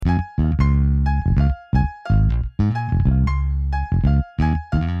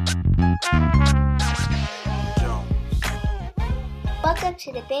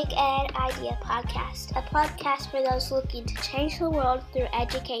to the Big Ed Idea Podcast, a podcast for those looking to change the world through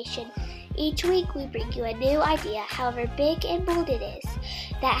education. Each week we bring you a new idea, however big and bold it is,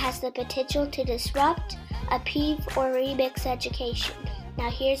 that has the potential to disrupt, upheave, or remix education. Now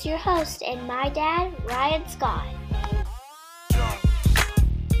here's your host and my dad, Ryan Scott.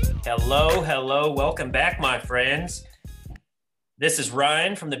 Hello. Welcome back, my friends. This is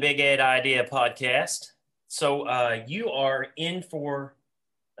Ryan from the Big Ed Idea Podcast. So you are in for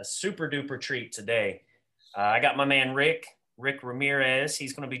a super duper treat today. I got my man Rick Ramirez.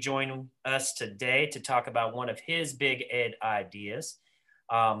 He's going to be joining us today to talk about one of his Big Ed ideas.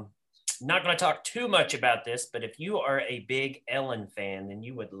 Not going to talk too much about this, but if you are a big Ellen fan, then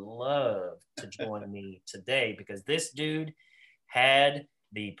you would love to join me today, because this dude had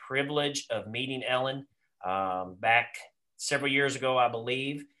the privilege of meeting Ellen back several years ago, I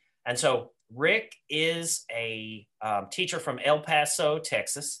believe. And so Rick is a teacher from El Paso,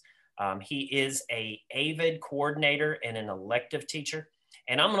 Texas. He is an AVID coordinator and an elective teacher.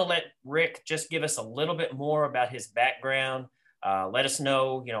 And I'm going to let Rick just give us a little bit more about his background. Let us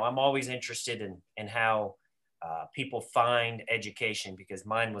know, I'm always interested in how people find education, because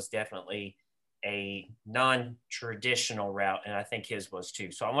mine was definitely a non-traditional route, and I think his was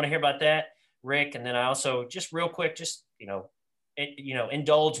too. So I want to hear about that, Rick. And then I also, just real quick,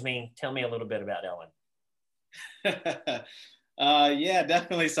 indulge me. Tell me a little bit about Ellen. Yeah,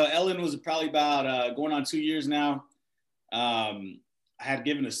 definitely. So Ellen was probably about going on 2 years now. I had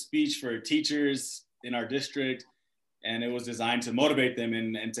given a speech for teachers in our district, and it was designed to motivate them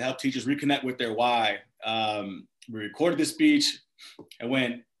and to help teachers reconnect with their why. We recorded the speech. It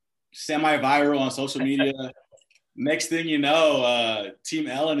went semi-viral on social media. Next thing you know, Team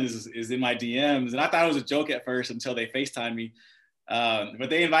Ellen is in my DMs. And I thought it was a joke at first until they FaceTimed me. But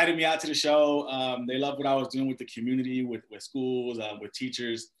they invited me out to the show. They loved what I was doing with the community, with schools, with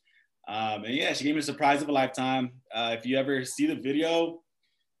teachers. And yeah, she gave me a surprise of a lifetime. If you ever see the video,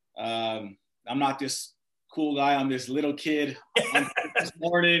 I'm not this cool guy. I'm this little kid this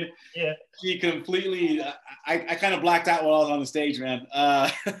morning. Yeah. She completely, I kind of blacked out while I was on the stage, man.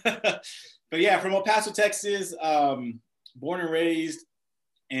 But yeah, from El Paso, Texas, born and raised.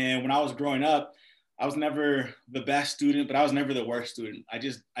 And when I was growing up, I was never the best student, but I was never the worst student. I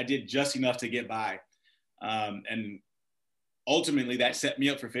did just enough to get by. And ultimately that set me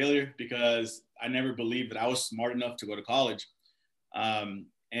up for failure, because I never believed that I was smart enough to go to college. And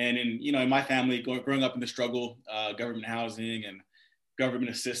in my family, growing up in the struggle, government housing and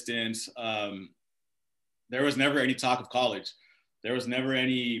government assistance, there was never any talk of college. There was never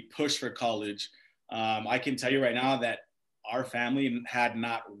any push for college. I can tell you right now that our family had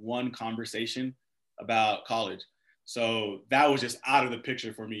not one conversation about college. So that was just out of the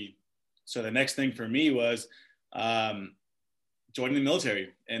picture for me. So the next thing for me was joining the military.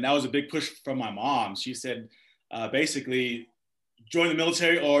 And that was a big push from my mom. She said, basically, join the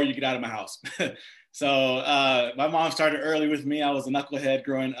military or you get out of my house. So my mom started early with me. I was a knucklehead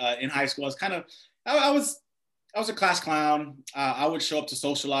growing in high school. I was a class clown. I would show up to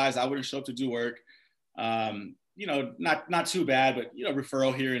socialize. I wouldn't show up to do work. Not too bad, but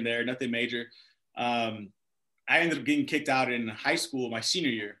referral here and there, nothing major. I ended up getting kicked out in high school my senior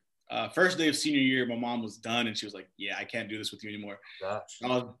year. First day of senior year, my mom was done, and she was like, "Yeah, I can't do this with you anymore." Gosh. I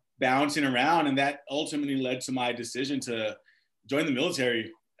was bouncing around, and that ultimately led to my decision to join the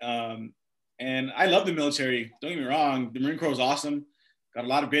military. And I love the military. Don't get me wrong. The Marine Corps was awesome. Got a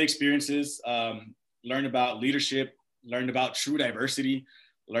lot of great experiences. Learned about leadership, learned about true diversity,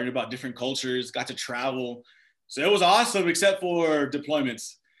 learned about different cultures, got to travel. So it was awesome, except for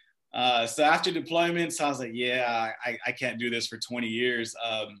deployments. So after deployments, I was like, yeah, I can't do this for 20 years.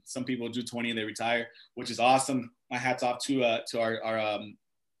 Some people do 20 and they retire, which is awesome. My hat's off to our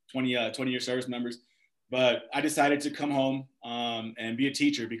 20-year service members. But I decided to come home and be a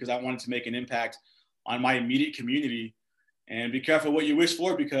teacher, because I wanted to make an impact on my immediate community. And be careful what you wish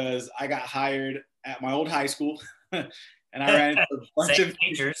for, because I got hired at my old high school and I ran into a bunch of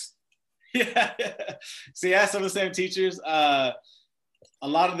teachers. Yeah. So yeah, some of the same teachers. A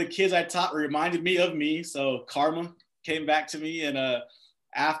lot of the kids I taught reminded me of me. So karma came back to me. And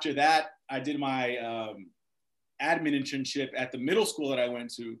after that, I did my admin internship at the middle school that I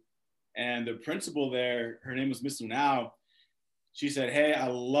went to. And the principal there, her name was Miss Lunau. She said, "Hey, I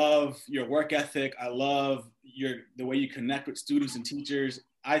love your work ethic. I love the way you connect with students and teachers.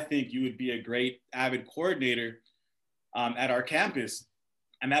 I think you would be a great AVID coordinator at our campus.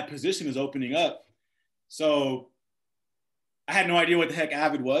 And that position is opening up." So I had no idea what the heck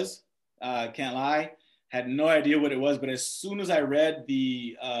AVID was. Can't lie. Had no idea what it was. But as soon as I read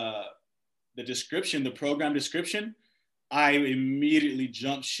the description, the program description, I immediately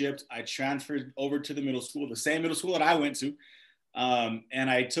jumped shipped. I transferred over to the middle school, the same middle school that I went to. And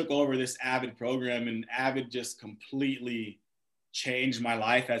I took over this Avid program, and Avid just completely changed my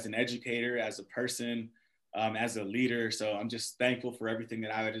life as an educator, as a person, as a leader. So I'm just thankful for everything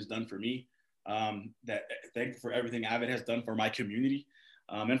that Avid has done for me. Thankful for everything Avid has done for my community,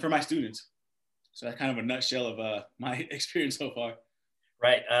 and for my students. So that's kind of a nutshell of my experience so far.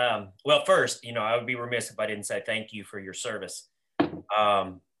 Right. Well, first, I would be remiss if I didn't say thank you for your service.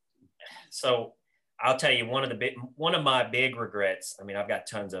 So I'll tell you one of my big regrets. I mean, I've got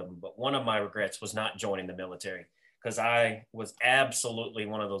tons of them, but one of my regrets was not joining the military, because I was absolutely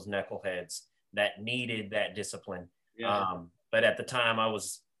one of those knuckleheads that needed that discipline. Yeah. But at the time, I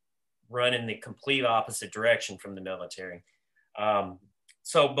was running the complete opposite direction from the military.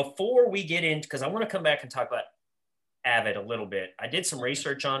 So before we get into, because I want to come back and talk about Avid a little bit. I did some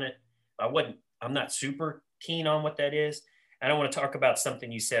research on it. I'm not super keen on what that is. I don't want to talk about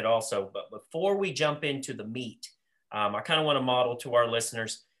something you said also, but before we jump into the meat, I kind of want to model to our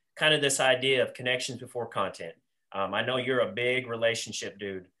listeners kind of this idea of connections before content. I know you're a big relationship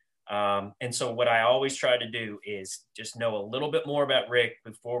dude. And so what I always try to do is just know a little bit more about Rick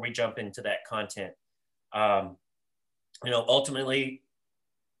before we jump into that content. Ultimately,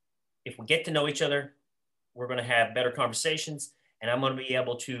 if we get to know each other, we're going to have better conversations, and I'm going to be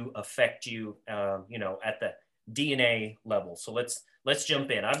able to affect you, at the DNA level. So let's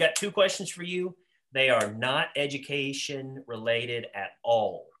jump in. I've got 2 questions for you. They are not education related at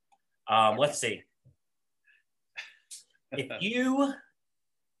all. Let's see. If you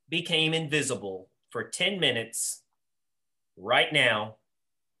became invisible for 10 minutes right now,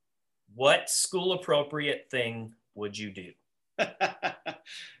 what school appropriate thing would you do?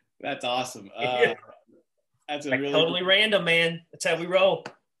 That's awesome. That's a really totally random, man. That's how we roll.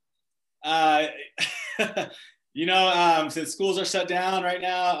 Since schools are shut down right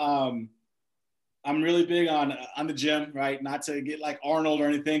now, I'm really big on the gym, right? Not to get like Arnold or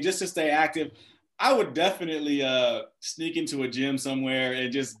anything, just to stay active. I would definitely sneak into a gym somewhere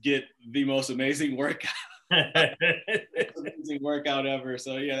and just get the most amazing workout. Amazing workout ever.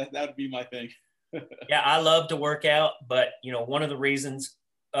 So yeah, that would be my thing. Yeah, I love to work out, but one of the reasons,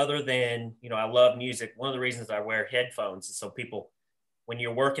 other than I love music, one of the reasons I wear headphones is so people, when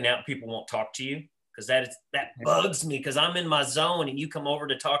you're working out, people won't talk to you, because that bugs me, because I'm in my zone and you come over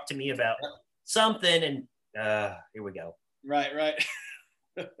to talk to me about something, and here we go. Right.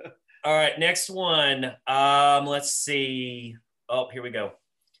 All right, next one. Let's see. Oh, here we go.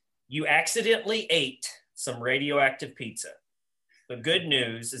 You accidentally ate some radioactive pizza. The good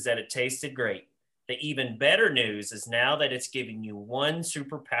news is that it tasted great. The even better news is now that it's giving you one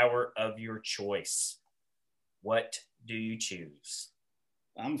superpower of your choice. What do you choose?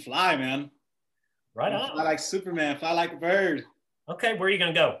 I'm fly, man. Right on. Fly like Superman, fly like a bird. Okay, where are you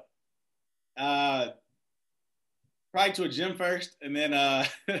going to go? Probably to a gym first, and then I'll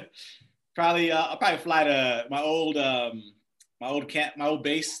probably fly to my old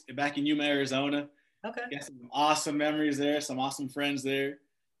base back in Yuma, Arizona. Okay. Got some awesome memories there, some awesome friends there.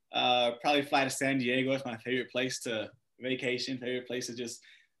 Probably fly to San Diego. It's my favorite place to vacation, favorite place to just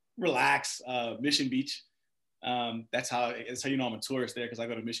relax. Mission Beach. That's how you know I'm a tourist there, because I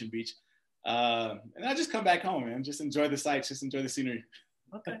go to Mission Beach. And I just come back home, man. Just enjoy the sights, just enjoy the scenery.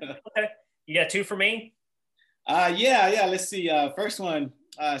 Okay. You got 2 for me? Yeah. Let's see. First one,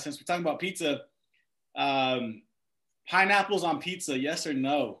 since we're talking about pizza, pineapples on pizza, yes or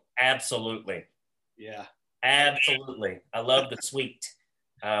no? Absolutely. Yeah. Absolutely. I love the sweet.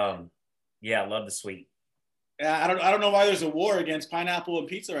 I love the sweet. Yeah, I don't know why there's a war against pineapple and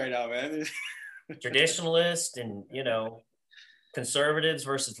pizza right now, man. Traditionalists and conservatives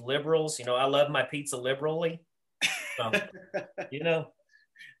versus liberals. I love my pizza liberally. So,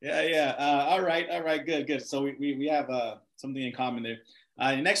 Yeah. All right. Good. So we have something in common there.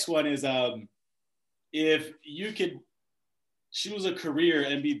 The next one is if you could choose a career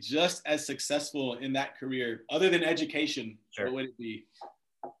and be just as successful in that career, other than education, sure, what would it be?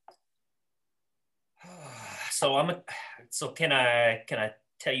 So can I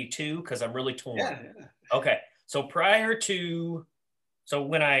tell you 2? Because I'm really torn. Yeah. Okay. So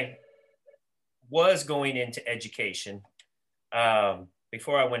when I was going into education,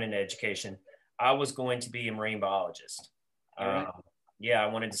 before I went into education, I was going to be a marine biologist. Right. I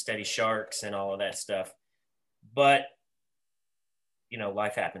wanted to study sharks and all of that stuff, but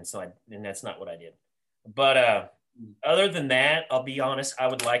life happens, and that's not what I did. But other than that, I'll be honest, I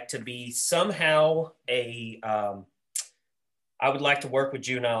would like to be somehow I would like to work with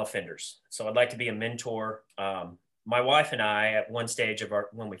juvenile offenders. So I'd like to be a mentor. My wife and I, at one stage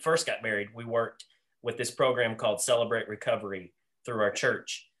when we first got married, we worked with this program called Celebrate Recovery through our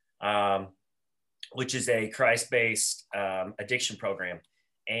church, which is a Christ-based addiction program.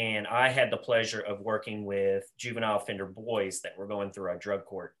 And I had the pleasure of working with juvenile offender boys that were going through our drug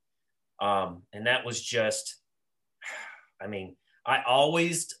court. And that was just, I mean, I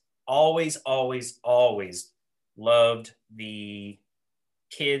always loved the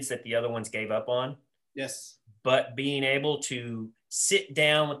kids that the other ones gave up on. Yes. But being able to sit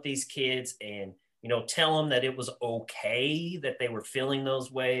down with these kids and, tell them that it was okay that they were feeling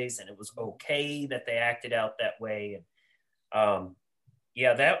those ways, and it was okay that they acted out that way. And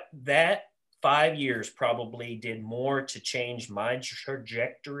that 5 years probably did more to change my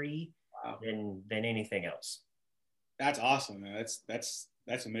trajectory than anything else. That's awesome, man. That's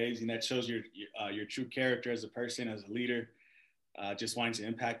amazing. That shows your true character as a person, as a leader, just wanting to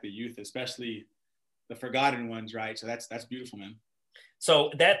impact the youth, especially the forgotten ones, right? So that's beautiful, man.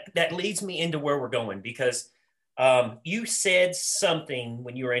 So that leads me into where we're going, because you said something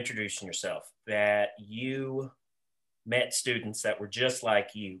when you were introducing yourself, that you met students that were just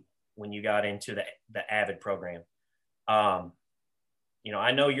like you when you got into the AVID program. I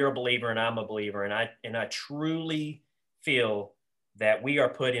know you're a believer and I'm a believer, and I truly feel that we are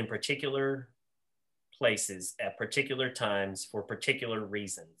put in particular places at particular times for particular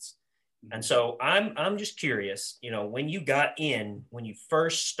reasons. And so I'm just curious, when you got in, when you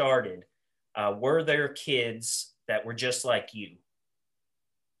first started, were there kids that were just like you?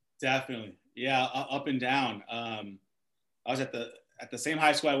 Definitely. Yeah. Up and down. I was at the same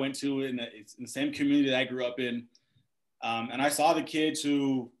high school I went to, in the same community that I grew up in. And I saw the kids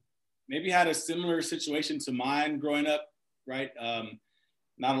who maybe had a similar situation to mine growing up, right?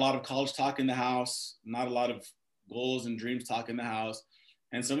 Not a lot of college talk in the house, not a lot of goals and dreams talk in the house.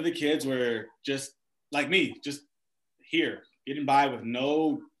 And some of the kids were just like me, just here, getting by with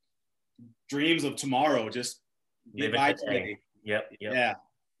no dreams of tomorrow, just get by today. Yep. Yeah.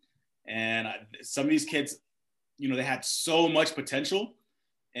 And some of these kids, they had so much potential,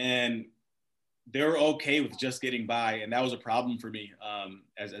 and they were okay with just getting by. And that was a problem for me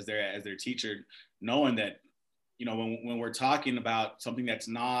as their teacher, knowing that, when we're talking about something that's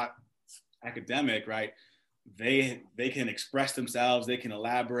not academic, right, they can express themselves, they can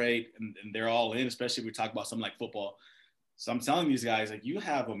elaborate, and they're all in, especially if we talk about something like football. So I'm telling these guys, like, you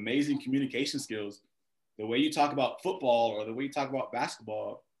have amazing communication skills. The way you talk about football or the way you talk about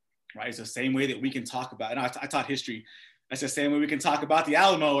basketball, right, it's the same way that we can talk about, and I taught history. That's the same way we can talk about the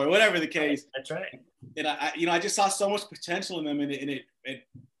Alamo or whatever the case. That's right. And I just saw so much potential in them, and it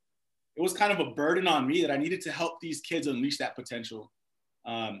was kind of a burden on me that I needed to help these kids unleash that potential.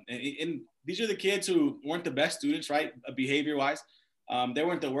 And these are the kids who weren't the best students, right, behavior-wise. They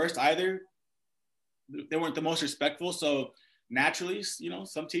weren't the worst either. They weren't the most respectful. So naturally,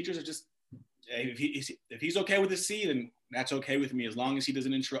 some teachers are just, if he's okay with a C, then that's okay with me, as long as he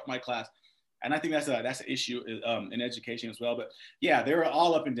doesn't interrupt my class. And I think that's an issue in education as well. But yeah, they were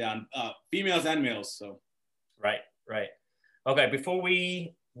all up and down, females and males. So right. Okay, before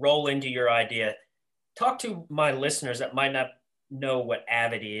we roll into your idea, talk to my listeners that might not know what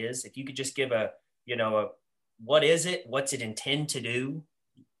AVID is. If you could just give a what is it? What's it intend to do?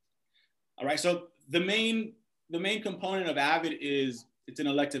 All right. So the main component of AVID is it's an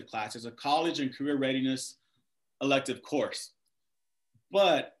elective class. It's a college and career readiness elective course.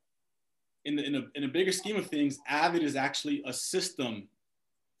 But in a bigger scheme of things, AVID is actually a system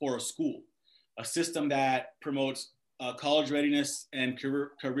for a school, a system that promotes college readiness and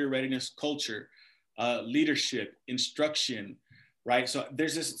career readiness culture, leadership, instruction, right? So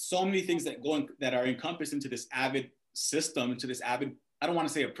there's just so many things that are encompassed into this AVID system, into this AVID, I don't want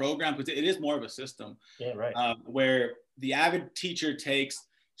to say a program, because it is more of a system. Yeah, right. Where the AVID teacher takes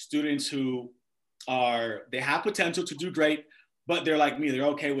students who they have potential to do great, but they're like me, they're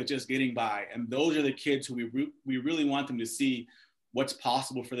okay with just getting by. And those are the kids who we really want them to see what's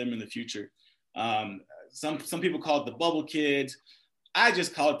possible for them in the future. Some people call it the bubble kids. I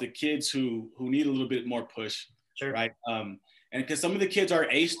just call it the kids who need a little bit more push, Sure. Right? And because some of the kids are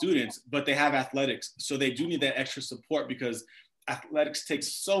A students, but they have athletics. So they do need that extra support, because athletics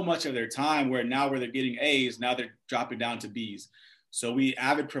takes so much of their time, where they're getting A's, now they're dropping down to B's. So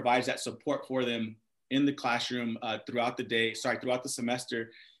AVID provides that support for them in the classroom throughout the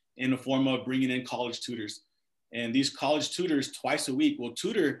semester, in the form of bringing in college tutors. And these college tutors twice a week will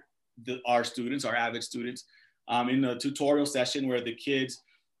tutor our AVID students, in a tutorial session where the kids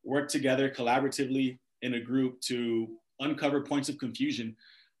work together collaboratively in a group to uncover points of confusion.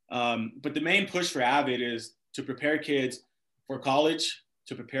 But the main push for AVID is to prepare kids for college,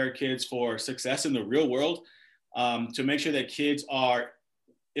 to prepare kids for success in the real world, to make sure that kids are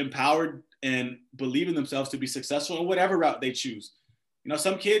empowered and believe in themselves to be successful in whatever route they choose. You know,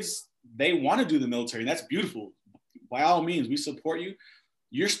 some kids, they want to do the military, and that's beautiful. By all means, we support you.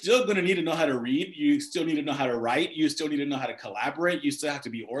 You're still going to need to know how to read. You still need to know how to write. You still need to know how to collaborate. You still have to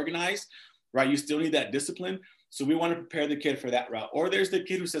be organized, right? You still need that discipline. So we want to prepare the kid for that route. Or there's the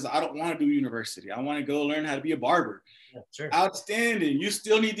kid who says, I don't want to do university. I want to go learn how to be a barber. Yeah, sure. Outstanding. You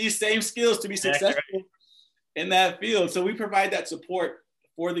still need these same skills to be successful in that field. So we provide that support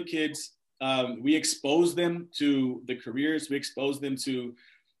for the kids. We expose them to the careers. We expose them to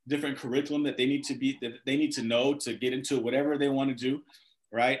different curriculum that they need to know to get into whatever they want to do,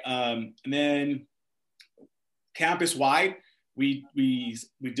 right? And then campus wide, we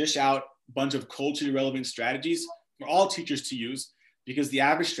dish out a bunch of culturally relevant strategies for all teachers to use, because the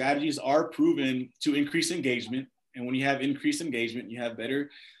average strategies are proven to increase engagement. And when you have increased engagement, you have better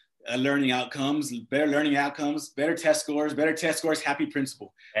learning outcomes, better test scores, happy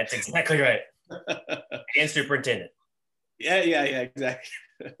principal. That's exactly right. And superintendent. Yeah, exactly.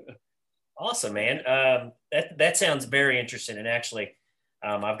 Awesome, man. That sounds very interesting. And actually,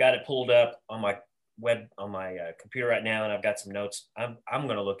 I've got it pulled up on my computer right now, and I've got some notes. I'm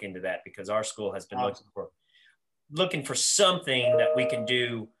going to look into that, because our school has been looking for something that we can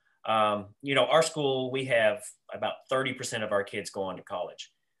do. You know, our school, we have about 30% of our kids go on to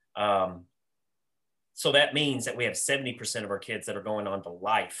college. So that means that we have 70% of our kids that are going on to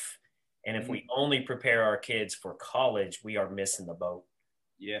life. And if we only prepare our kids for college, we are missing the boat.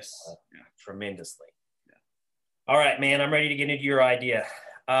 Yes. Tremendously. Yeah. All right, man, I'm ready to get into your idea.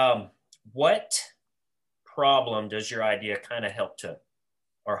 What problem does your idea kind of help to,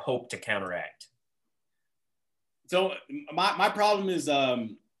 or hope to counteract? So my problem is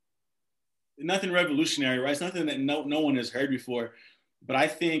nothing revolutionary, right? It's nothing that no one has heard before, but I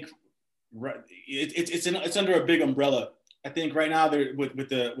think it's under a big umbrella. I think right now with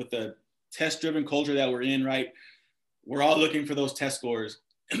the test-driven culture that we're in, right? We're all looking for those test scores,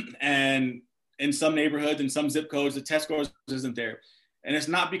 and in some neighborhoods, in some zip codes, the test scores isn't there. And it's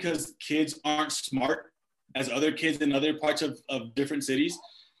not because kids aren't smart as other kids in other parts of different cities.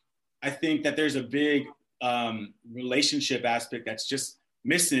 I think that there's a big relationship aspect that's just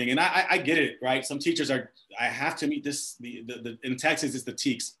missing. And I get it, right? Some teachers I have to meet this, in Texas, it's the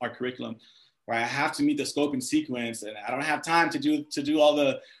TEKS, our curriculum, where I have to meet the scope and sequence, and I don't have time to do all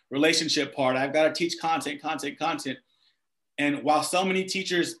the relationship part. I've got to teach content. And while so many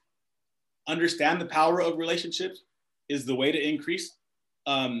teachers understand the power of relationships is the way to increase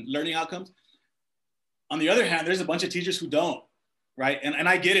learning outcomes, on the other hand, there's a bunch of teachers who don't, right? And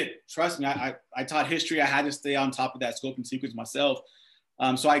I get it. Trust me, I taught history. I had to stay on top of that scope and sequence myself.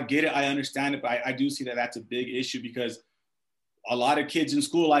 So I get it. I understand it. But I do see that that's a big issue, because a lot of kids in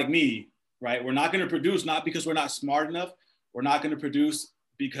school like me, right? We're not going to produce, not because we're not smart enough. We're not going to produce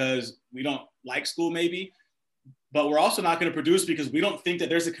because we don't like school maybe, but we're also not going to produce because we don't think that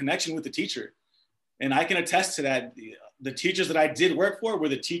there's a connection with the teacher. And I can attest to that. The teachers that I did work for were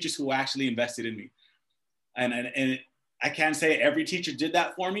the teachers who actually invested in me. And I can't say every teacher did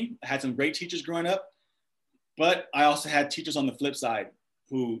that for me. I had some great teachers growing up, but I also had teachers on the flip side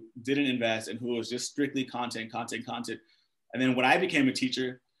who didn't invest and who was just strictly content. And then when I became a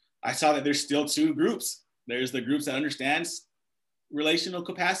teacher, I saw that there's still two groups. There's the groups that understands relational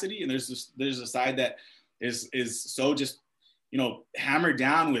capacity, and there's a side that is so just, hammered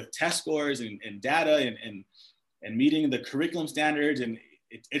down with test scores and data and meeting the curriculum standards. And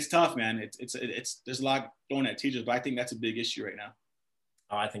it's tough, man. It's there's a lot going at teachers, but I think that's a big issue right now.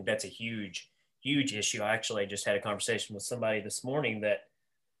 Oh, I think that's a huge issue. I actually just had a conversation with somebody this morning that,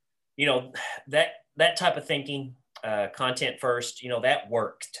 that type of thinking, content first, that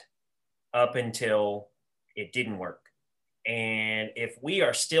worked up until it didn't work. And if we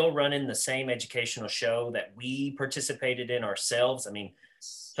are still running the same educational show that we participated in ourselves,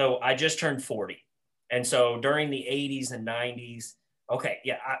 so I just turned 40. And so during the 80s and 90s,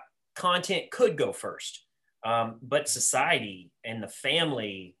 content could go first. But society and the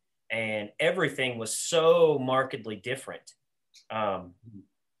family and everything was so markedly different. That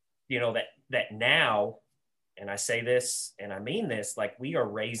now, and I say this and I mean this, like, we are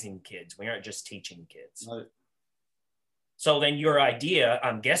raising kids. We aren't just teaching kids. Right. So then your idea,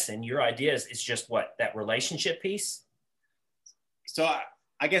 I'm guessing your idea is just what, that relationship piece? So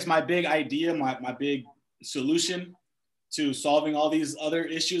I guess my big idea, my big solution to solving all these other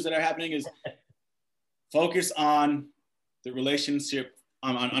issues that are happening is focus on the relationship,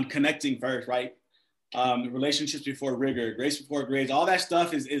 on connecting first, right? Relationships before rigor, grace before grades, all that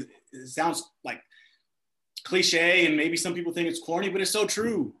stuff it sounds like cliche, and maybe some people think it's corny, but it's so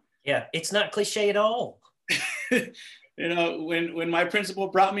true. Yeah, it's not cliche at all. when my principal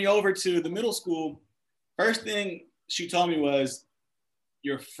brought me over to the middle school, first thing she told me was,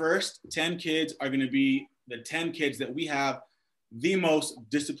 your first 10 kids are going to be the 10 kids that we have the most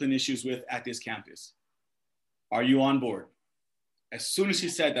discipline issues with at this campus. Are you on board? As soon as she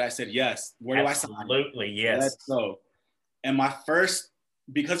said that, I said, yes. Where do I sign? Absolutely, yes. Let's go. And my first,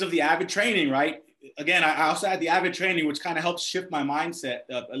 because of the AVID training, right? Again, I also had the AVID training, which kind of helped shift my mindset,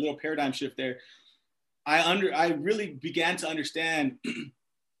 a little paradigm shift there. I really began to understand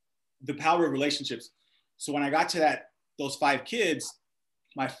the power of relationships. So when I got to those 5 kids,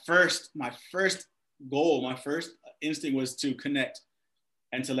 my first goal, my first instinct was to connect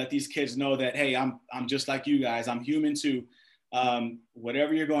and to let these kids know that, hey, I'm just like you guys. I'm human too.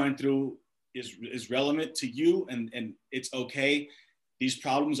 Whatever you're going through is relevant to you, and it's okay. These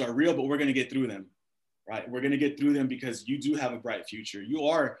problems are real, but we're going to get through them, right? We're going to get through them because you do have a bright future. You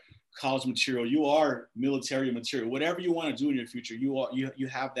are college material. You are military material. Whatever you want to do in your future, you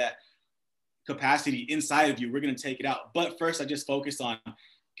have that capacity inside of you. We're going to take it out. But first, I just focused on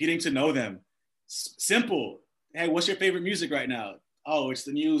getting to know them. Simple. Hey, what's your favorite music right now? Oh, it's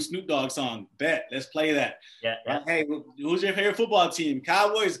the new Snoop Dogg song. Bet. Let's play that. Yeah. Hey, who's your favorite football team?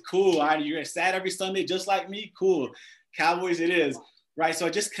 Cowboys? Cool. You're sad every Sunday just like me? Cool. Cowboys it is. Right? So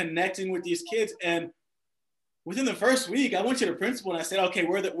just connecting with these kids. And within the first week, I went to the principal and I said, okay,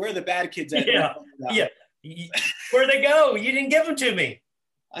 where are the bad kids at? Yeah. Where'd they go? You didn't give them to me.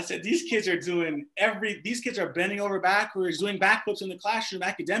 I said, these kids are bending over backwards, doing backflips in the classroom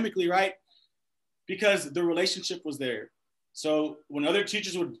academically, right? Because the relationship was there. So when other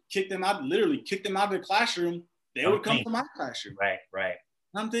teachers would literally kick them out of the classroom, they would come to my classroom. Right.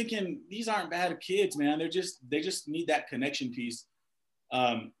 And I'm thinking, these aren't bad kids, man. They just need that connection piece.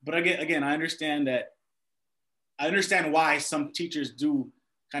 But again, I understand why some teachers do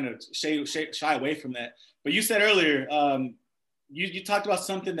kind of shy away from that. But you said earlier, you talked about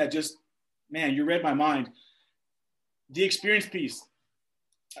something that just, man, you read my mind. The experience piece.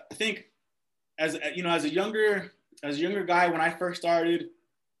 I think as a younger guy, when I first started,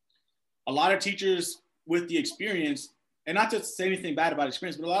 a lot of teachers with the experience, and not to say anything bad about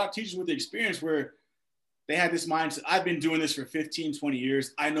experience, but a lot of teachers with the experience where they had this mindset, I've been doing this for 15, 20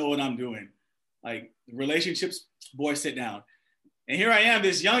 years. I know what I'm doing. Like relationships, boy, sit down. And here I am,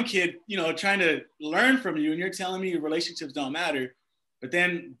 this young kid, trying to learn from you, and you're telling me relationships don't matter. But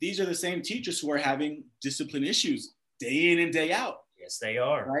then these are the same teachers who are having discipline issues day in and day out. Yes, they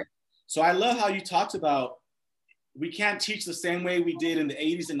are. Right? So I love how you talked about, we can't teach the same way we did in the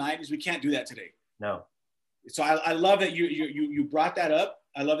 80s and 90s. We can't do that today. No. So I love that you brought that up.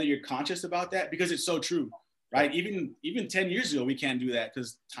 I love that you're conscious about that because it's so true, right? Even 10 years ago, we can't do that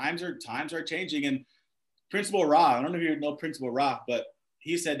because times are changing. And Principal Ra, I don't know if you know Principal Ra, but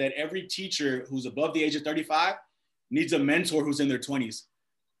he said that every teacher who's above the age of 35 needs a mentor who's in their 20s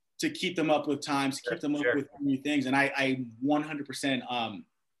to keep them up with times, to keep them up with new things. And I 100%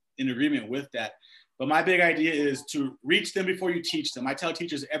 in agreement with that. But my big idea is to reach them before you teach them. I tell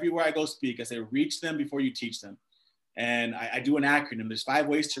teachers everywhere I go speak, I say, reach them before you teach them. And I do an acronym. There's 5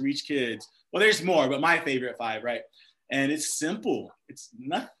 ways to reach kids. Well, there's more, but my favorite 5, right? And it's simple. It's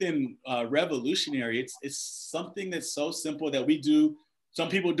nothing revolutionary. It's something that's so simple that we do. Some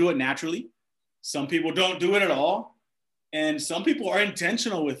people do it naturally. Some people don't do it at all. And some people are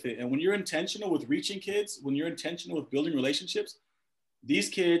intentional with it. And when you're intentional with reaching kids, when you're intentional with building relationships, these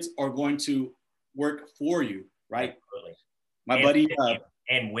kids are going to work for you, right? Absolutely. My buddy.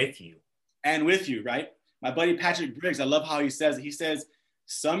 And with you. And with you, right? My buddy Patrick Briggs, I love how he says it. He says,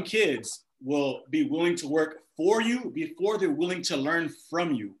 some kids will be willing to work for you before they're willing to learn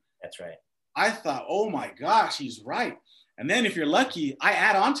from you. That's right. I thought, oh my gosh, he's right. And then if you're lucky, I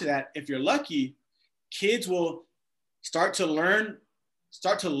add on to that, if you're lucky, kids will start to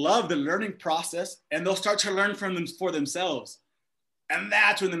love the learning process, and they'll start to learn from them for themselves. And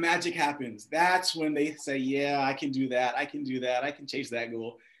that's when the magic happens. That's when they say, yeah, I can do that. I can do that. I can chase that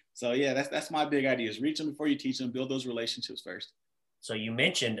goal. So yeah, that's my big idea, is reach them before you teach them, build those relationships first. So you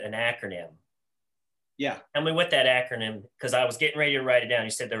mentioned an acronym. Yeah. Tell me what that acronym, because I was getting ready to write it down. You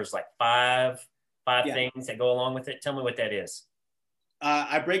said there was like five things that go along with it. Tell me what that is.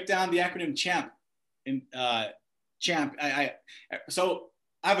 I break down the acronym CHAMP. CHAMP. So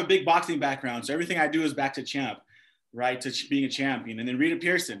I have a big boxing background. So everything I do is back to CHAMP, right? To being a champion. And then Rita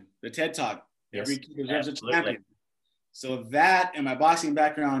Pearson, the TED Talk. Yes, every kid deserves a champion. So that and my boxing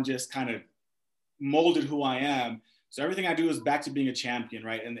background just kind of molded who I am. So everything I do is back to being a champion,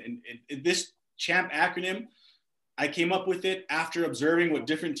 right? And this CHAMP acronym, I came up with it after observing what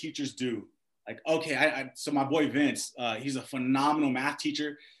different teachers do. Like, okay, so my boy Vince, he's a phenomenal math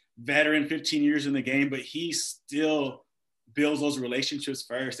teacher. veteran, 15 years in the game, but he still builds those relationships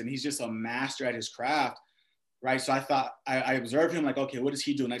first. And he's just a master at his craft, right? So I observed him like, okay, what is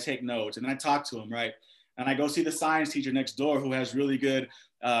he doing? I take notes. And then I talk to him, right? And I go see the science teacher next door who has really good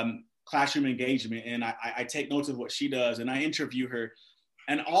classroom engagement. And I take notes of what she does and I interview her.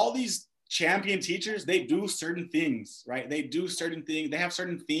 And all these champion teachers, they do certain things, right? They do certain things. They have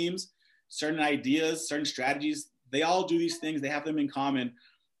certain themes, certain ideas, certain strategies. They all do these things. They have them in common.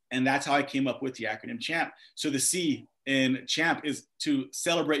 And that's how I came up with the acronym CHAMP. So the C in CHAMP is to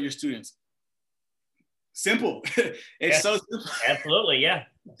celebrate your students. Simple. It's so simple. Absolutely, yeah.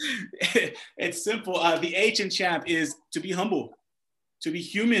 It's simple. The H in CHAMP is to be humble, to be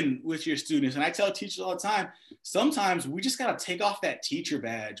human with your students. And I tell teachers all the time, sometimes we just got to take off that teacher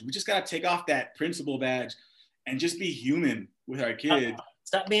badge. We just got to take off that principal badge and just be human with our kids.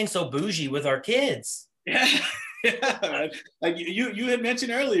 Stop being so bougie with our kids. Yeah. Yeah. Like you had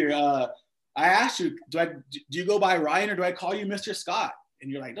mentioned earlier, I asked you, do you go by Ryan or do I call you Mr. Scott? And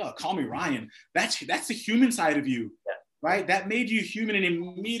you're like, no, call me Ryan. That's the human side of you, right? That made you human, and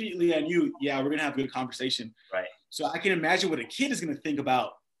immediately I knew, yeah, we're gonna have a good conversation. Right. So I can imagine what a kid is gonna think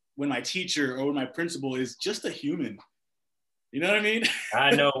about when my teacher or when my principal is just a human. You know what I mean?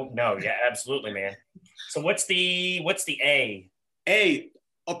 I know. No, yeah, absolutely, man. So what's the A? A,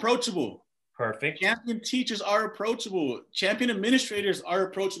 approachable. Perfect. Champion teachers are approachable. Champion administrators are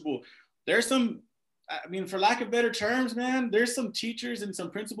approachable. There's some, I mean, for lack of better terms, man, there's some teachers and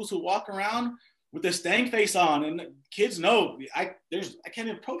some principals who walk around with a stank face on, and kids know I can't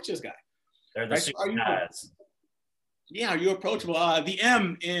approach this guy. They're the super guys. Yeah, are you approachable? The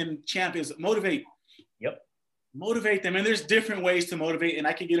M in CHAMP is motivate. Yep. Motivate them, and there's different ways to motivate, and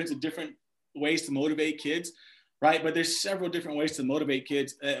I can get into different ways to motivate kids, right? But there's several different ways to motivate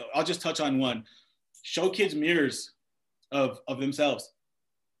kids. I'll just touch on one. Show kids mirrors of themselves.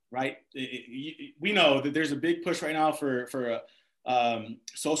 Right? We know that there's a big push right now for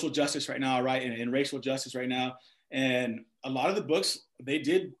social justice right now, right? And racial justice right now. And a lot of the books, they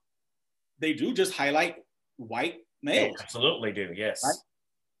do just highlight white males. They absolutely do, yes. Right?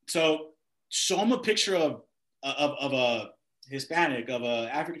 So show them a picture of a Hispanic, of an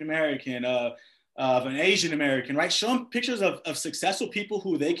African-American, of an Asian American, right? Show them pictures of successful people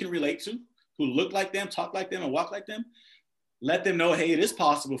who they can relate to, who look like them, talk like them, and walk like them. Let them know, hey, it is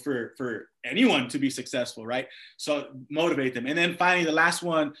possible for anyone to be successful, right? So motivate them. And then finally, the last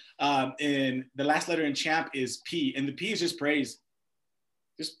one, in the last letter in CHAMP is P, and the P is just praise.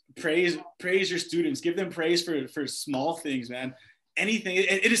 Just praise your students. Give them praise for small things, man. Anything.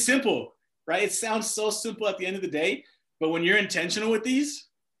 It is simple, right? It sounds so simple at the end of the day, but when you're intentional with these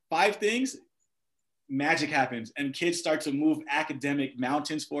 5 things, magic happens, and kids start to move academic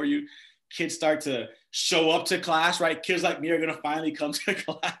mountains for you. Kids start to show up to class, right? Kids like me are going to finally come to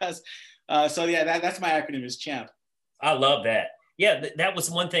class. So yeah, that's my acronym is CHAMP. I love that. Yeah, that was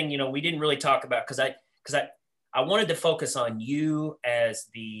one thing, we didn't really talk about because I wanted to focus on you as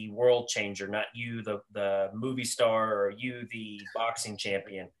the world changer, not you, the movie star, or you, the boxing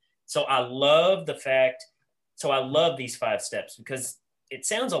champion. So I love these 5 steps because it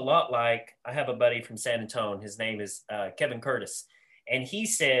sounds a lot like, I have a buddy from San Antonio. His name is Kevin Curtis. And he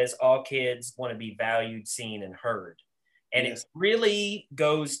says all kids want to be valued, seen, and heard. And yes, it really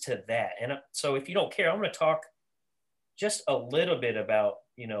goes to that. And so if you don't care, I'm going to talk just a little bit about,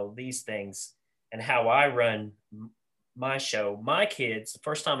 these things and how I run my show. My kids, the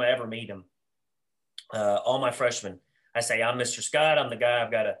first time I ever meet them, all my freshmen, I say, I'm Mr. Scott. I'm the guy.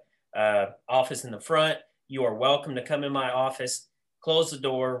 I've got a office in the front. You are welcome to come in my office. Close the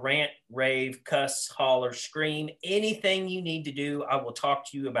door, rant, rave, cuss, holler, scream, anything you need to do. I will talk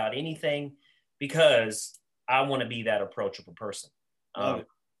to you about anything because I want to be that approachable person. I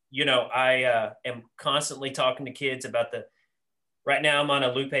am constantly talking to kids about right now I'm on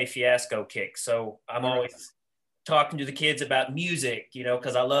a Lupe Fiasco kick. So I'm always talking to the kids about music,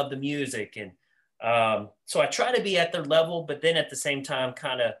 because I love the music. And so I try to be at their level, but then at the same time,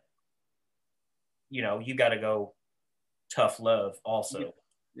 kind of, you got to go tough love also.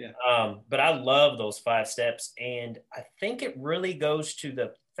 Yeah. But I love those 5 steps. And I think it really goes to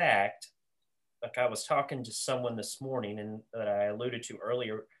the fact, like I was talking to someone this morning and that I alluded to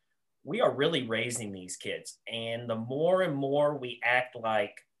earlier, we are really raising these kids. And the more and more we act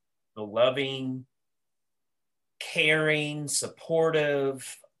like the loving, caring,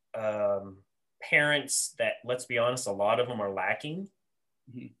 supportive parents that, let's be honest, a lot of them are lacking.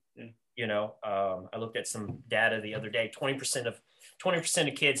 Mm-hmm. I looked at some data the other day. 20%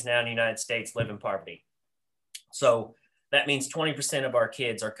 of kids now in the United States live in poverty. So that means 20% of our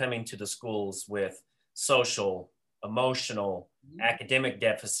kids are coming to the schools with social emotional, academic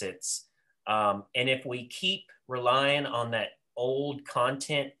deficits. And if we keep relying on that old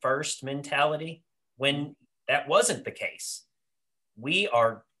content first mentality, when that wasn't the case, we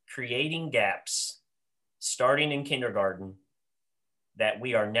are creating gaps starting in kindergarten that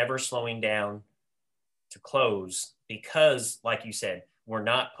we are never slowing down to close because, like you said, we're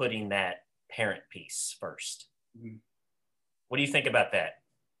not putting that parent piece first. Mm-hmm. What do you think about that?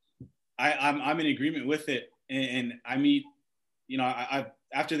 I'm in agreement with it. And I meet, I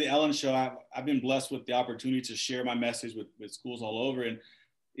after the Ellen show, I've been blessed with the opportunity to share my message with schools all over. And,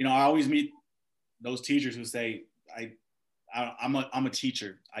 I always meet those teachers who say, I'm a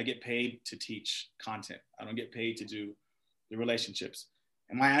teacher. I get paid to teach content. I don't get paid to do the relationships.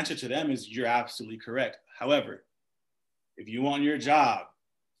 And my answer to them is, you're absolutely correct. However, if you want your job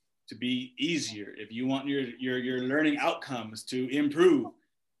to be easier, if you want your learning outcomes to improve,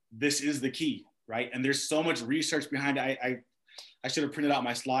 this is the key, right? And there's so much research behind it. I should have printed out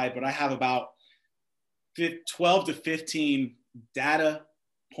my slide, but I have about 12 to 15 data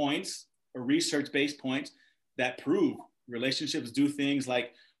points or research-based points that prove relationships do things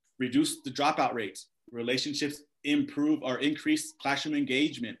like reduce the dropout rates. Relationships improve or increase classroom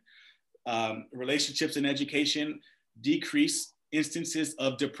engagement. Relationships in education decrease instances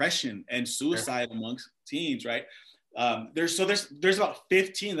of depression and suicide amongst teens, right? There's about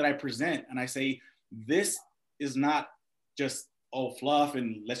 15 that I present, and I say, this is not just fluff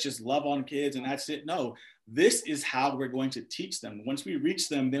and let's just love on kids and that's it. No, this is how we're going to teach them. Once we reach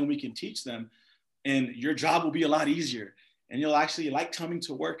them, then we can teach them, and your job will be a lot easier, and you'll actually like coming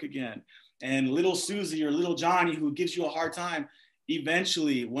to work again. And little Susie or little Johnny who gives you a hard time,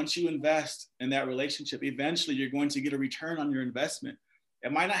 eventually, once you invest in that relationship, eventually you're going to get a return on your investment.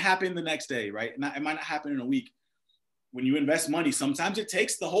 It might not happen the next day, right? It might not happen in a week. When you invest money, sometimes it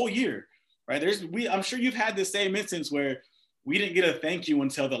takes the whole year, right? I'm sure you've had the same instance where we didn't get a thank you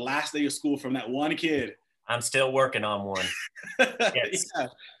until the last day of school from that one kid. I'm still working on one. Yes. Yeah.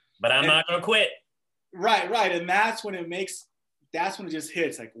 But I'm not gonna quit. Right. And that's when it just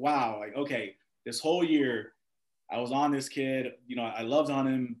hits like, wow, like, okay, this whole year I was on this kid, I loved on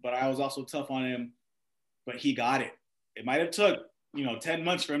him, but I was also tough on him, but he got it. It might have took, 10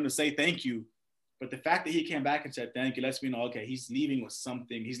 months for him to say thank you. But the fact that he came back and said thank you lets me know, okay, he's leaving with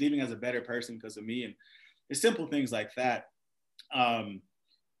something. He's leaving as a better person because of me. And it's simple things like that.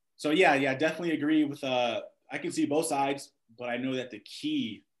 So yeah, definitely agree with, I can see both sides, but I know that the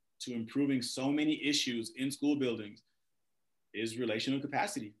key to improving so many issues in school buildings is relational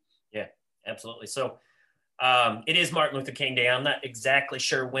capacity. Yeah, absolutely. So it is Martin Luther King Day. I'm not exactly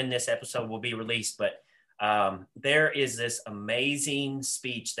sure when this episode will be released, but there is this amazing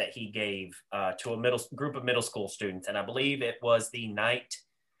speech that he gave to a group of middle school students. And I believe it was the night,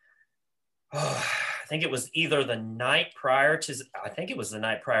 I think it was the night prior to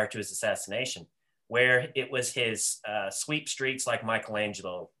his assassination, where it was his sweep streets like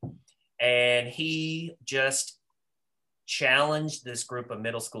Michelangelo. And he just challenged this group of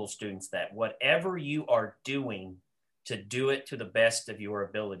middle school students that whatever you are doing, to do it to the best of your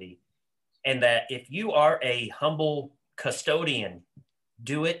ability. And that if you are a humble custodian,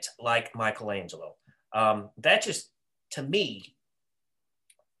 do it like Michelangelo. That just, to me,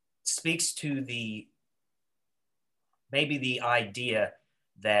 speaks to maybe the idea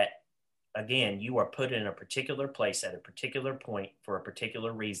that, again, you are put in a particular place at a particular point for a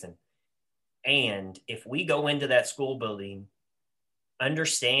particular reason. And if we go into that school building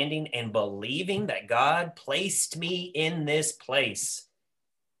understanding and believing that God placed me in this place,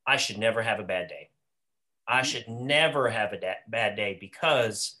 I should never have a bad day. I should never have a bad day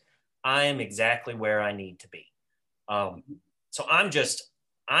because I am exactly where I need to be. So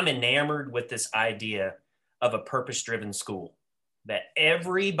I'm enamored with this idea of a purpose-driven school, that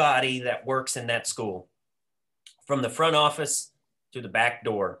everybody that works in that school, from the front office to the back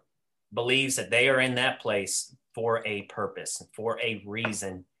door, believes that they are in that place for a purpose, for a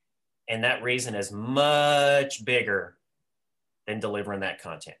reason. And that reason is much bigger than delivering that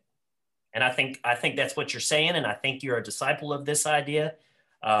content. And I think that's what you're saying. And I think you're a disciple of this idea.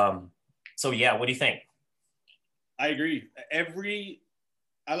 So yeah, what do you think? I agree.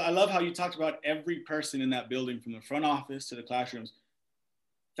 I love how you talked about every person in that building, from the front office to the classrooms.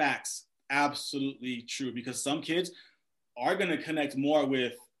 Facts, absolutely true. Because some kids are going to connect more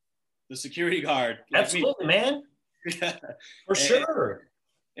with the security guard. Like absolutely, me. Man. Yeah. For sure.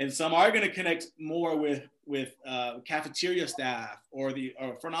 And some are going to connect more with cafeteria staff or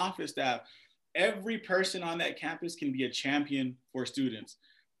front office staff. Every person on that campus can be a champion for students,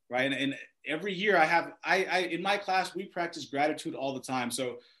 right? And every year I in my class, we practice gratitude all the time.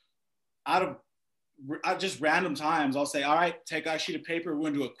 So out of just random times, I'll say, all right, take out a sheet of paper. We're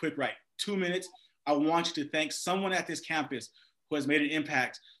going to do a quick write, 2 minutes. I want you to thank someone at this campus who has made an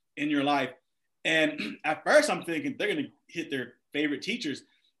impact in your life. And at first I'm thinking they're going to hit their favorite teachers.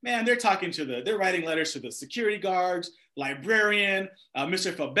 Man, they're writing letters to the security guards, librarian,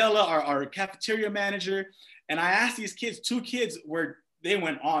 Mr. Fabella, our cafeteria manager. And I asked these kids, 2 kids where they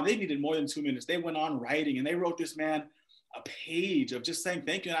went on, they needed more than 2 minutes. They went on writing and they wrote this man a page of just saying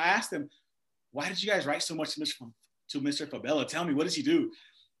thank you. And I asked them, why did you guys write so much to Mr. Fabella? Tell me, what does he do?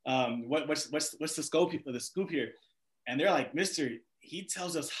 What's the scoop here? And they're like, Mister, he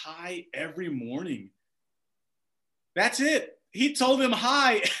tells us hi every morning. That's it. He told them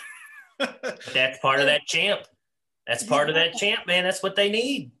hi. That's part of that champ. That's part of that champ, man. That's what they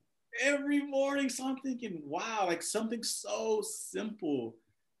need. Every morning. So I'm thinking, wow, like something so simple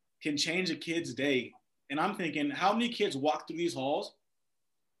can change a kid's day. And I'm thinking, how many kids walk through these halls,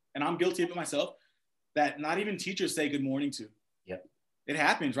 and I'm guilty of it myself, that not even teachers say good morning to. Yep. It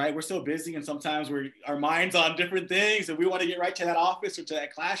happens, right? We're so busy, and sometimes our mind's on different things, and we want to get right to that office or to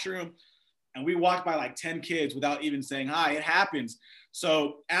that classroom, and we walk by like 10 kids without even saying hi. It happens.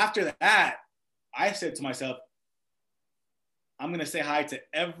 So after that, I said to myself, I'm going to say hi to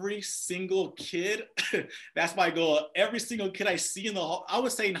every single kid. That's my goal. Every single kid I see in the hall. I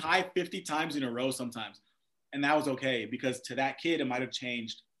was saying hi 50 times in a row sometimes, and that was okay, because to that kid, it might have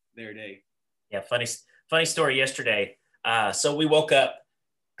changed their day. Yeah, funny story yesterday. So we woke up,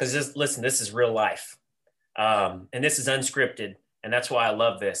 because this is real life. And this is unscripted. And that's why I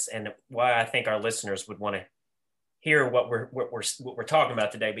love this, and why I think our listeners would want to hear what we're talking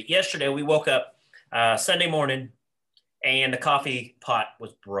about today. But yesterday we woke up Sunday morning, and the coffee pot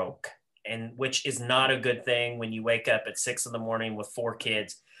was broke, and which is not a good thing when you wake up at 6 a.m. with 4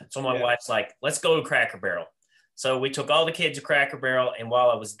 kids. So my wife's like, let's go to Cracker Barrel. So we took all the kids to Cracker Barrel, and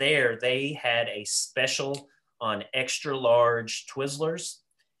while I was there, they had a special on extra large Twizzlers.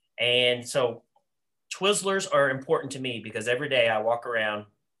 And so Twizzlers are important to me, because every day I walk around,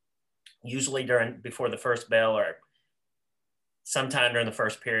 usually before the first bell or sometime during the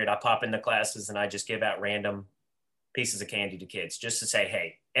first period, I pop into classes and I just give out random pieces of candy to kids just to say,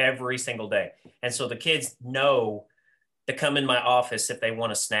 hey, every single day. And so the kids know to come in my office if they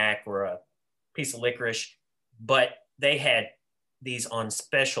want a snack or a piece of licorice, but they had these on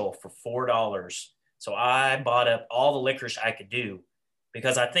special for $4. So I bought up all the licorice I could do,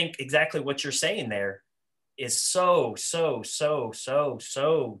 because I think exactly what you're saying there is so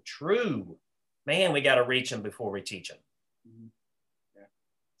true. Man, we got to reach them before we teach them. Mm-hmm. Yeah.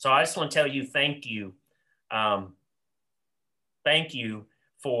 So I just want to tell you, thank you. Thank you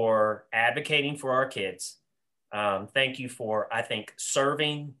for advocating for our kids. Thank you for, I think,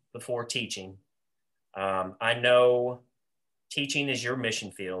 serving before teaching. I know teaching is your mission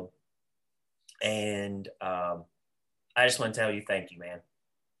field. And I just want to tell you, thank you, man.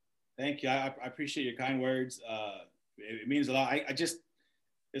 Thank you. I appreciate your kind words. It means a lot.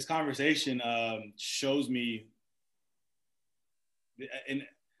 This conversation shows me, and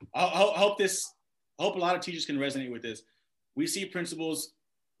I hope a lot of teachers can resonate with this. We see principals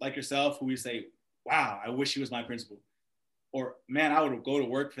like yourself who we say, wow, I wish he was my principal. Or, man, I would go to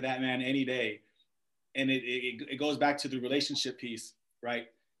work for that man any day. And it goes back to the relationship piece, right?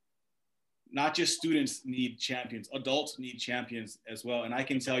 Not just students need champions, adults need champions as well. And I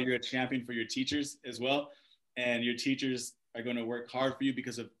can tell you're a champion for your teachers as well. And your teachers are going to work hard for you,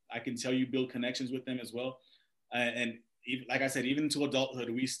 because I can tell you build connections with them as well. And even, like I said, even to adulthood,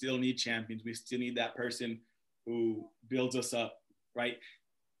 we still need champions. We still need that person who builds us up, right?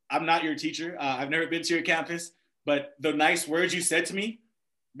 I'm not your teacher. I've never been to your campus, but the nice words you said to me,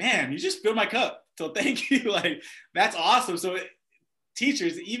 man, you just filled my cup. So thank you. Like, that's awesome. So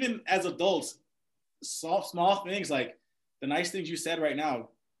teachers, even as adults, small things like the nice things you said right now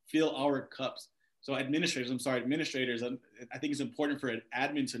fill our cups. So administrators, I think it's important for an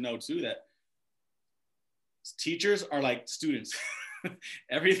admin to know too that teachers are like students.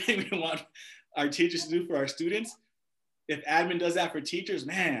 Everything we want our teachers to do for our students, if admin does that for teachers,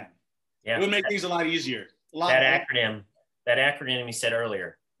 man, it would make things a lot easier. That acronym you said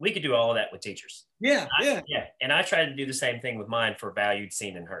earlier, we could do all of that with teachers. Yeah. And I try to do the same thing with mine for valued,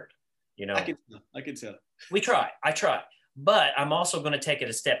 seen, and heard. You know, I can tell. I try, but I'm also going to take it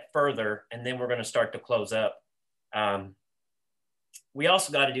a step further, and then we're going to start to close up. We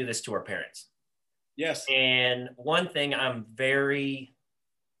also got to do this to our parents. Yes. And one thing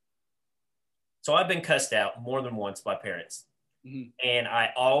so I've been cussed out more than once by parents. Mm-hmm. And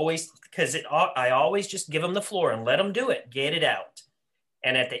I always just give them the floor and let them do it, get it out.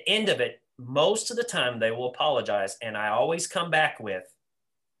 And at the end of it, most of the time they will apologize. And I always come back with,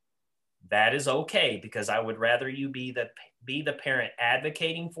 that is okay, because I would rather you be the parent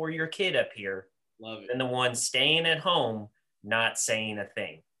advocating for your kid up here than the one staying at home, not saying a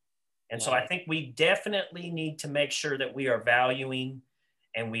thing. And so I think we definitely need to make sure that we are valuing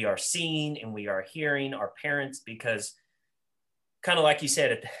and we are seeing and we are hearing our parents, because kind of like you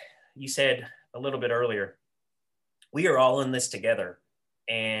said a little bit earlier, we are all in this together.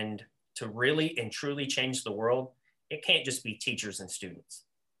 And to really and truly change the world, it can't just be teachers and students.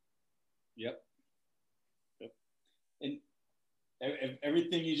 Yep. And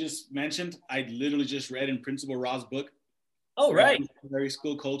everything you just mentioned, I literally just read in Principal Ra's book. Oh, right. Revolutionary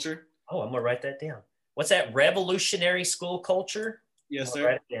School Culture. Oh, I'm going to write that down. What's that? Revolutionary School Culture? Yes, sir.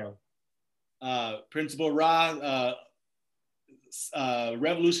 Write it down. Principal Ra,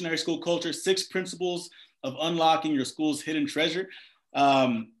 Revolutionary School Culture, 6 Principles of Unlocking Your School's Hidden Treasure.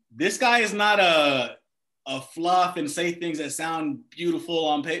 This guy is not a fluff and say things that sound beautiful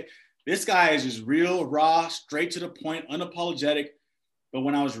on paper. This guy is just real, raw, straight to the point, unapologetic. But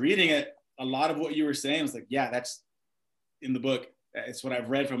when I was reading it, a lot of what you were saying was like, yeah, that's in the book. It's what I've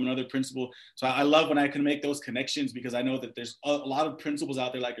read from another principal. So I love when I can make those connections, because I know that there's a lot of principals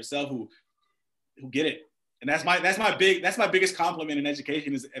out there like yourself who get it. And that's my biggest compliment in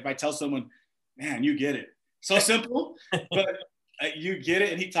education, is if I tell someone, man, you get it. So simple, but you get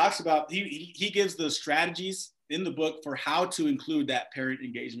it. And he talks about, he gives the strategies in the book for how to include that parent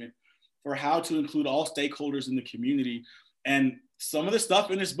engagement, for how to include all stakeholders in the community. And some of the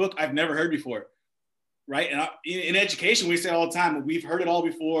stuff in this book I've never heard before, right? And in education, we say all the time, we've heard it all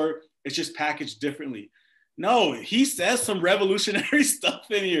before, it's just packaged differently. No, he says some revolutionary stuff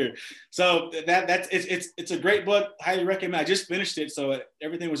in here. So it's a great book. Highly recommend. I just finished it, so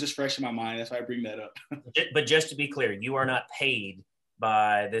everything was just fresh in my mind. That's why I bring that up. But just to be clear, you are not paid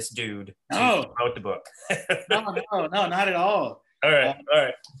by this dude to wrote the book. No, not at all. All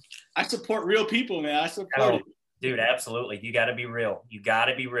right. I support real people, man. I support it. Dude, absolutely. You got to be real.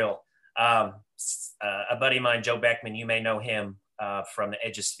 A buddy of mine, Joe Beckman, you may know him from the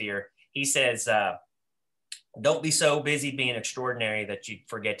Edgesphere. He says, don't be so busy being extraordinary that you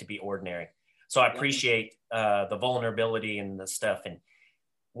forget to be ordinary. So I appreciate the vulnerability and the stuff. And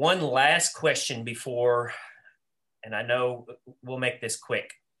one last question before, and I know we'll make this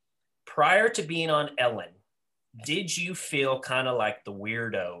quick. Prior to being on Ellen, did you feel kind of like the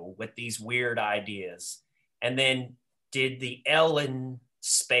weirdo with these weird ideas? And then did the Ellen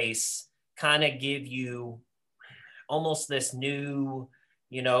space kind of give you almost this new,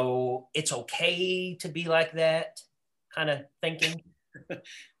 it's okay to be like that kind of thinking?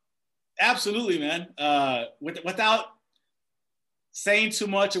 Absolutely, man. Without saying too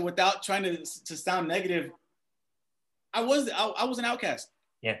much and without trying to sound negative, I was an outcast.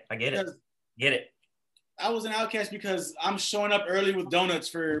 Yeah, I get it. I was an outcast because I'm showing up early with donuts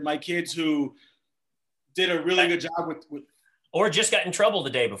for my kids who did a really good job with or just got in trouble the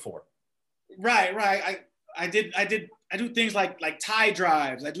day before. Right. I do things like tie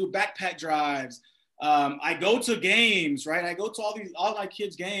drives. I do backpack drives. I go to games, right? I go to all my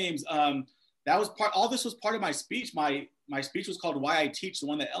kids' games. All this was part of my speech. My speech was called Why I Teach, the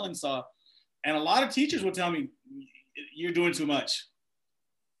one that Ellen saw. And a lot of teachers would tell me, you're doing too much.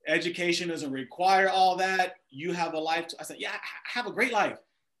 Education doesn't require all that. You have a life. I said, yeah, I have a great life.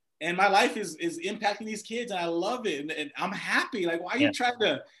 And my life is impacting these kids, and I love it, and I'm happy. Like, why are you trying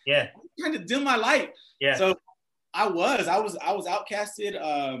to dim my light? Yeah. So I was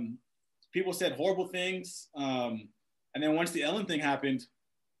outcasted. People said horrible things, and then once the Ellen thing happened,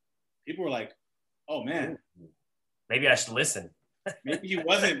 people were like, "Oh man, maybe I should listen." Maybe he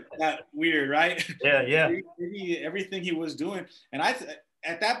wasn't that weird, right? Yeah. Maybe everything he was doing, and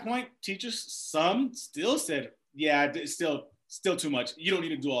at that point, teachers, some still said, "Yeah, it's still too much. You don't need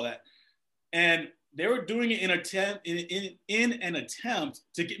to do all that." And they were doing it in an attempt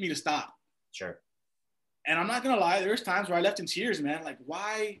to get me to stop. Sure. And I'm not going to lie, there's times where I left in tears, man. Like,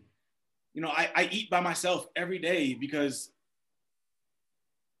 why? I eat by myself every day because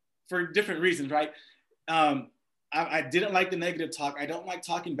for different reasons, right? I didn't like the negative talk. I don't like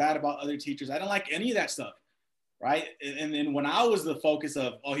talking bad about other teachers. I don't like any of that stuff, right? And then when I was the focus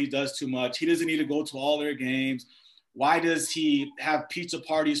of, oh, he does too much. He doesn't need to go to all their games. Why does he have pizza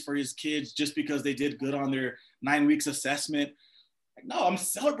parties for his kids just because they did good on their 9 weeks assessment? Like, no, I'm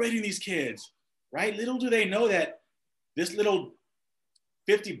celebrating these kids, right? Little do they know that this little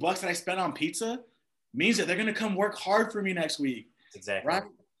 $50 that I spent on pizza means that they're going to come work hard for me next week. Exactly. Right.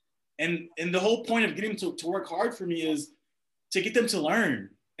 And the whole point of getting to work hard for me is to get them to learn.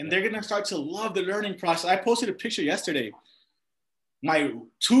 And they're going to start to love the learning process. I posted a picture yesterday. My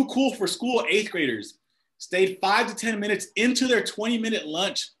too cool for school 8th graders stayed 5 to 10 minutes into their 20-minute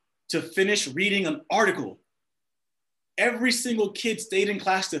lunch to finish reading an article. Every single kid stayed in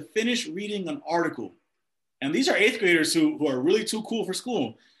class to finish reading an article. And these are 8th graders who are really too cool for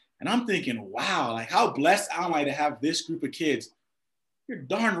school. And I'm thinking, wow, like how blessed am I to have this group of kids? You're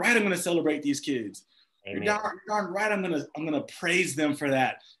darn right I'm gonna celebrate these kids. Amen. You're darn right I'm gonna praise them for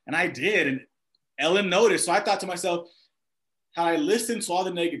that. And I did, and Ellen noticed. So I thought to myself, had I listened to all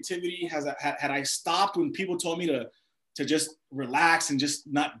the negativity, had I stopped when people told me to just relax and just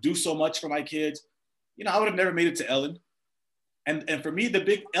not do so much for my kids, I would have never made it to Ellen. And for me,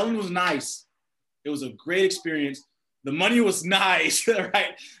 Ellen was nice. It was a great experience. The money was nice,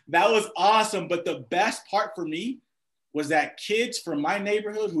 right? That was awesome. But the best part for me was that kids from my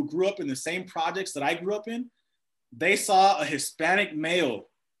neighborhood who grew up in the same projects that I grew up in, they saw a Hispanic male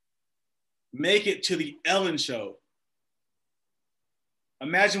make it to the Ellen show.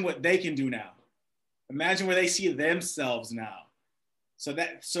 Imagine what they can do now. Imagine where they see themselves now. So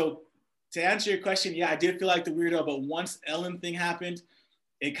to answer your question, yeah, I did feel like the weirdo, but once Ellen thing happened,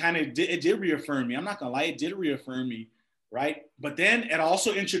 it kind of did reaffirm me. I'm not gonna lie, it did reaffirm me, right? But then it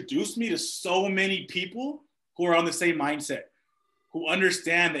also introduced me to so many people who are on the same mindset, who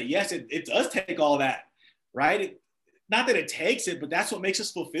understand that, yes, it does take all that, right? Not that it takes it, but that's what makes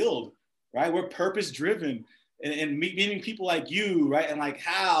us fulfilled, right? We're purpose driven, and meeting people like you, right? And like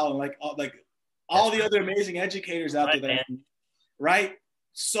Hal, and like all the other amazing educators out there, right?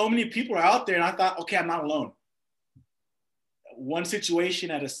 So many people are out there, and I thought, okay, I'm not alone. One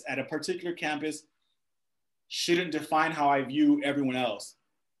situation at a particular campus shouldn't define how I view everyone else.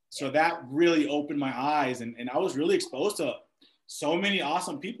 So that really opened my eyes, and I was really exposed to so many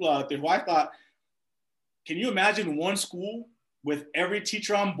awesome people out there who I thought, can you imagine one school with every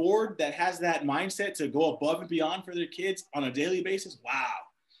teacher on board that has that mindset to go above and beyond for their kids on a daily basis? Wow.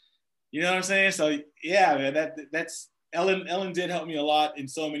 You know what I'm saying? So yeah, man, that's Ellen did help me a lot in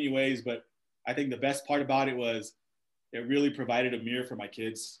so many ways, but I think the best part about it was it really provided a mirror for my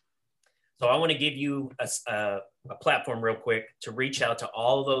kids. So I want to give you a platform real quick to reach out to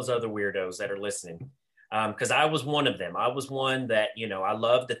all those other weirdos that are listening. Because I was one of them. I was one that, I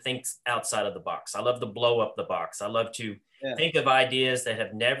love to think outside of the box. I love to blow up the box. I love to think of ideas that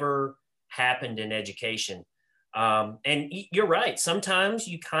have never happened in education. And you're right. Sometimes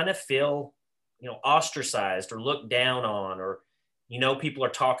you kind of feel, ostracized or looked down on, or, people are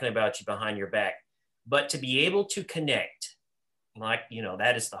talking about you behind your back. But to be able to connect,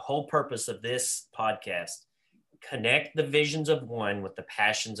 that is the whole purpose of this podcast. Connect the visions of one with the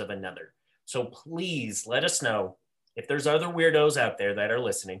passions of another. So please let us know if there's other weirdos out there that are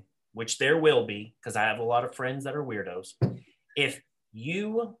listening, which there will be, because I have a lot of friends that are weirdos. If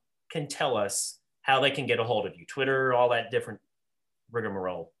you can tell us how they can get a hold of you, Twitter, all that different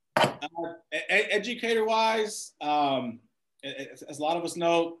rigmarole. Educator-wise, as a lot of us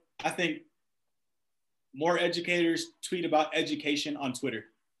know, I think more educators tweet about education on Twitter.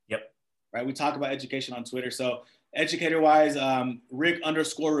 Yep. Right. We talk about education on Twitter. So educator-wise,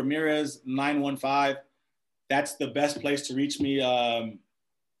 Rick_Ramirez 915. That's the best place to reach me to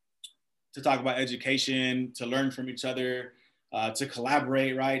talk about education, to learn from each other, to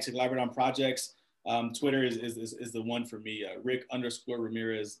collaborate, right? To collaborate on projects. Twitter is the one for me.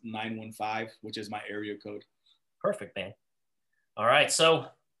 Rick_Ramirez 915, which is my area code. Perfect, man. All right. So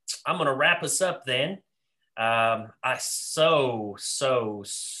I'm going to wrap us up then. I so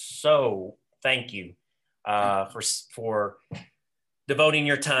thank you for devoting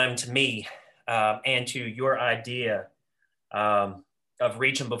your time to me and to your idea of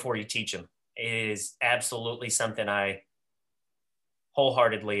reach them before you teach them. It is absolutely something I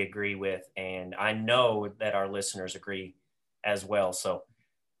wholeheartedly agree with, and I know that our listeners agree as well. So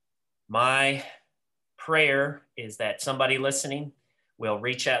my prayer is that somebody listening will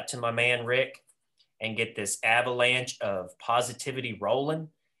reach out to my man Rick and get this avalanche of positivity rolling,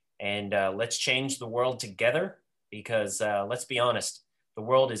 and let's change the world together, because let's be honest, the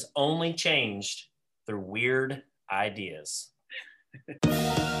world is only changed through weird ideas.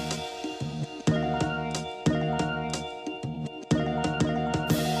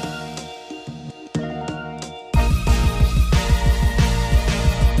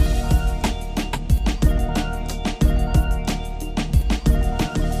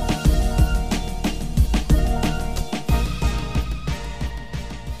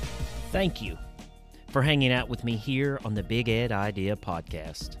 Thank you for hanging out with me here on the Big Ed Idea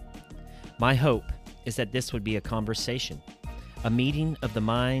podcast. My hope is that this would be a conversation, a meeting of the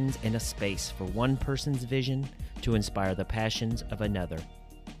minds, and a space for one person's vision to inspire the passions of another.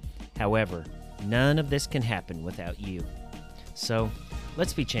 However, none of this can happen without you. So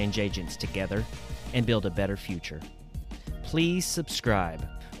let's be change agents together and build a better future. Please subscribe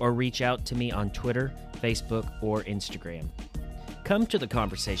or reach out to me on Twitter, Facebook, or Instagram. Come to the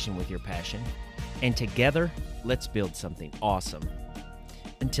conversation with your passion, and together, let's build something awesome.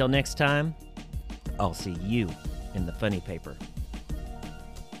 Until next time, I'll see you in the funny paper.